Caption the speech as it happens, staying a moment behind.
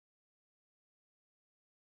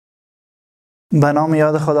به نام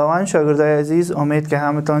یاد خداوند. شاگردای عزیز، امید که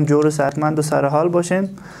همتان جور و صحتمند و سرحال باشین.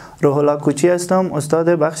 روح الله کوچی هستم، استاد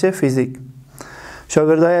بخش فیزیک.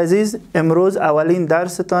 شاگردای عزیز، امروز اولین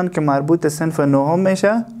درستان که مربوط صنف نهم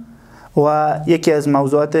میشه و یکی از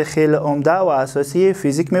موضوعات خیلی عمده و اساسی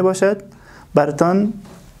فیزیک می باشد براتان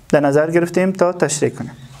در نظر گرفتیم تا تشریح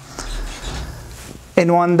کنیم.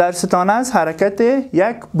 عنوان درستان است حرکت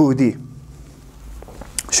یک بعدی.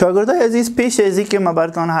 شاگردای عزیز، پیش از اینکه من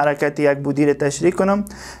براتان حرکت یک بعدی را تشریح کنم،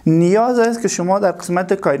 نیاز است که شما در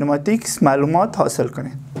قسمت کاینماتیکس معلومات حاصل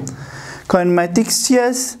کنید. کاینماتیکس چی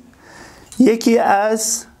است؟ یکی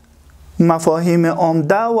از مفاهیم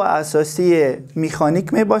عمده و اساسی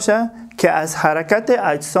میخانیک می باشه که از حرکت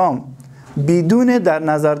اجسام بدون در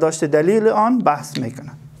نظر داشت دلیل آن بحث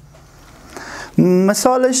میکنه.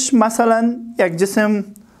 مثالش مثلا یک جسم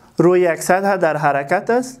روی یک سطح در حرکت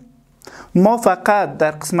است. ما فقط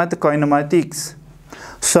در قسمت کاینماتیکس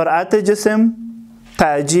سرعت جسم،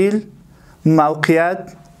 تعجیل،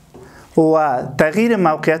 موقعیت و تغییر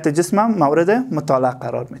موقعیت جسم مورد مطالعه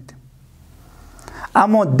قرار میدیم،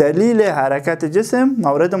 اما دلیل حرکت جسم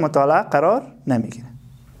مورد مطالعه قرار نمیگیره.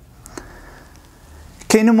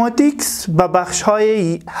 کینماتیکس به بخش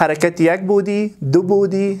های حرکت یک بعدی، دو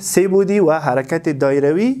بعدی، سه بعدی و حرکت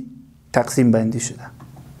دایروی تقسیم بندی شده.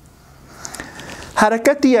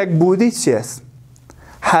 حرکت یک بعدی چی است؟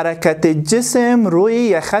 حرکت جسم روی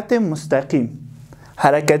یک خط مستقیم.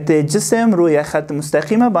 حرکت جسم روی یک خط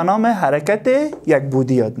مستقیم به نام حرکت یک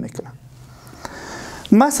بعدی یاد میکنم.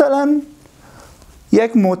 مثلا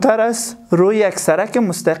یک موتور است روی یک سرک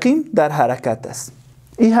مستقیم در حرکت است.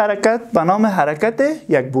 این حرکت به نام حرکت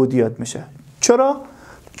یک بعدی یاد میشه. چرا؟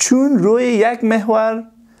 چون روی یک محور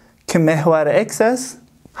که محور اکس است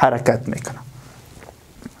حرکت میکنه.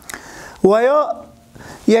 و یا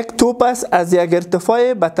یک توپ است از یک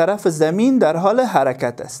ارتفاع به طرف زمین در حال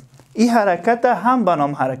حرکت است. این حرکت هم به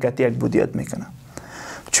نام حرکت یک بعدی یاد میکنه،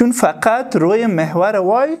 چون فقط روی محور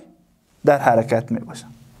وای در حرکت میباشه.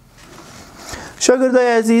 شاگردای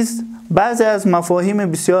عزیز، بعضی از مفاهیم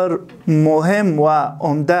بسیار مهم و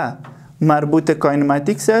عمده مربوط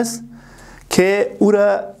کاینماتیکس است که او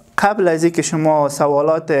را قبل از اینکه شما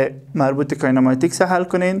سوالات مربوط کاینماتیکس حل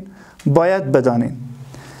کنین باید بدانین.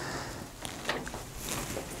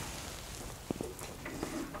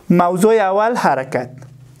 موضوع اول، حرکت.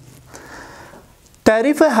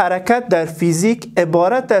 تعریف حرکت در فیزیک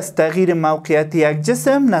عبارت از تغییر موقعیت یک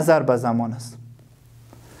جسم نظر به زمان است.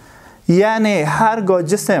 یعنی هرگاه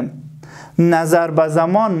جسم نظر به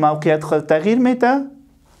زمان موقعیت خود تغییر میده،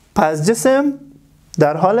 پس جسم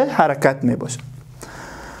در حال حرکت می باشد.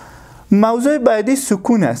 موضوع بعدی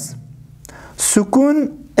سکون است. سکون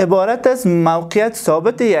عبارت از موقعیت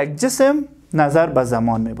ثابت یک جسم نظر به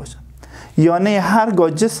زمان می باشد. یعنی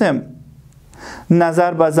هرگاه جسم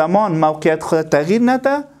نظر به زمان موقعیت خود تغییر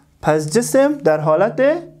نده، پس جسم در حالت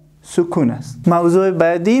سکون است. موضوع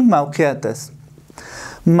بعدی موقعیت است.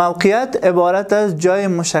 موقعیت عبارت از جای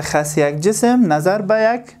مشخص یک جسم نظر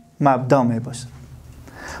به یک مبدا می باشد.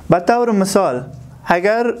 به طور مثال،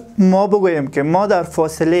 اگر ما بگوییم که ما در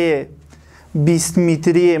فاصله 20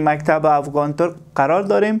 متری مکتب افغان-ترک قرار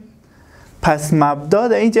داریم، پس مبدا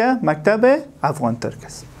در اینجا مکتب افغان-ترک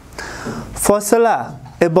است. فاصله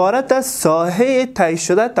عبارت از ساحه طی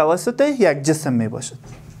شده توسط یک جسم می باشد.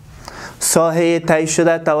 ساحه طی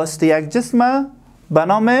شده توسط یک جسم به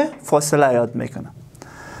نام فاصله یاد می کنم.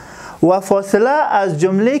 و فاصله از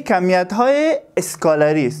جمله کمیت های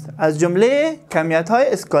اسکالری است. از جمله کمیت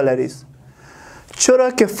های اسکالری است.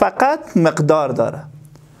 چرا که فقط مقدار داره.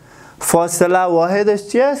 فاصله واحدش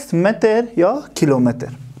چی است؟ متر یا کیلومتر.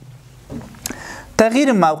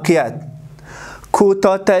 تغییر موقعیت،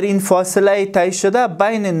 کوتاه‌ترین فاصله طی شده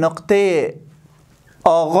بین نقطه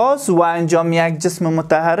آغاز و انجام یک جسم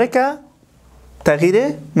متحرک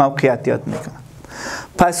تغییر موقعیت یاد میکنه.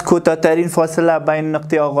 پس کوتاه‌ترین فاصله بین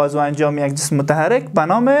نقطه آغاز و انجام یک جسم متحرک به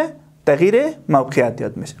نام تغییر موقعیت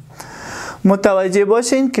یاد میشه. متوجه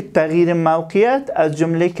باشین که تغییر موقعیت از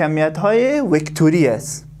جمله کمیت‌های وکتوری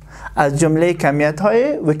است. از جمله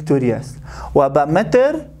کمیت‌های وکتوری است و به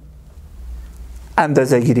متر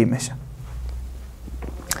اندازه‌گیری میشه.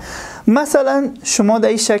 مثلا شما در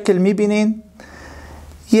این شکل میبینین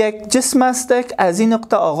یک جسم است که از این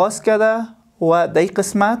نقطه آغاز کرده و در این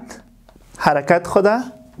قسمت حرکت خود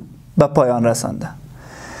به پایان رسانده.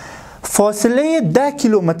 فاصله 10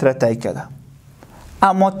 کیلومتر طی کرده،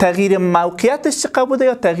 اما تغییر موقعیتش چقدر بوده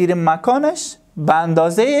یا تغییر مکانش به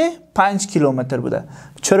اندازه 5 کیلومتر بوده.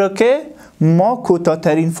 چرا که ما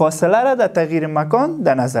کوتاه‌ترین فاصله را در تغییر مکان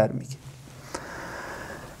در نظر میگیریم.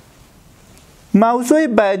 موضوع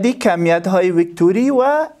بعدی کمیت های وکتوری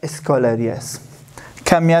و اسکالری است.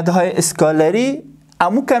 کمیت های اسکالری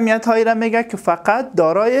امو کمیت هایی را میگه که فقط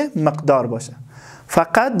دارای مقدار باشه،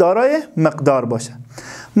 فقط دارای مقدار باشه.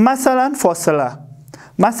 مثلا فاصله،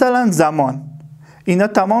 مثلا زمان، اینا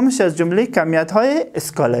تمامش از جمله کمیت های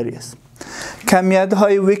اسکالری است. کمیت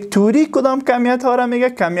های وکتوری کدام کمیت ها را میگه؟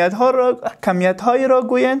 کمیت هایی را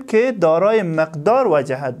گویند که دارای مقدار و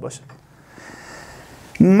جهت باشه.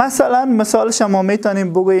 مثلا مثالش ما میتونیم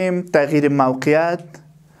بگوییم تغییر موقعیت،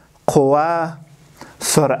 قوه،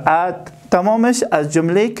 سرعت، تمامش از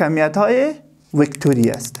جمله کمیت های وکتوری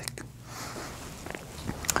است.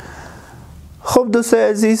 خب دوستای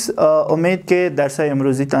عزیز، امید که درس های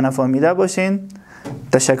امروزی تان فهمیده باشین.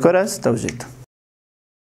 تشکر از توجیهتان.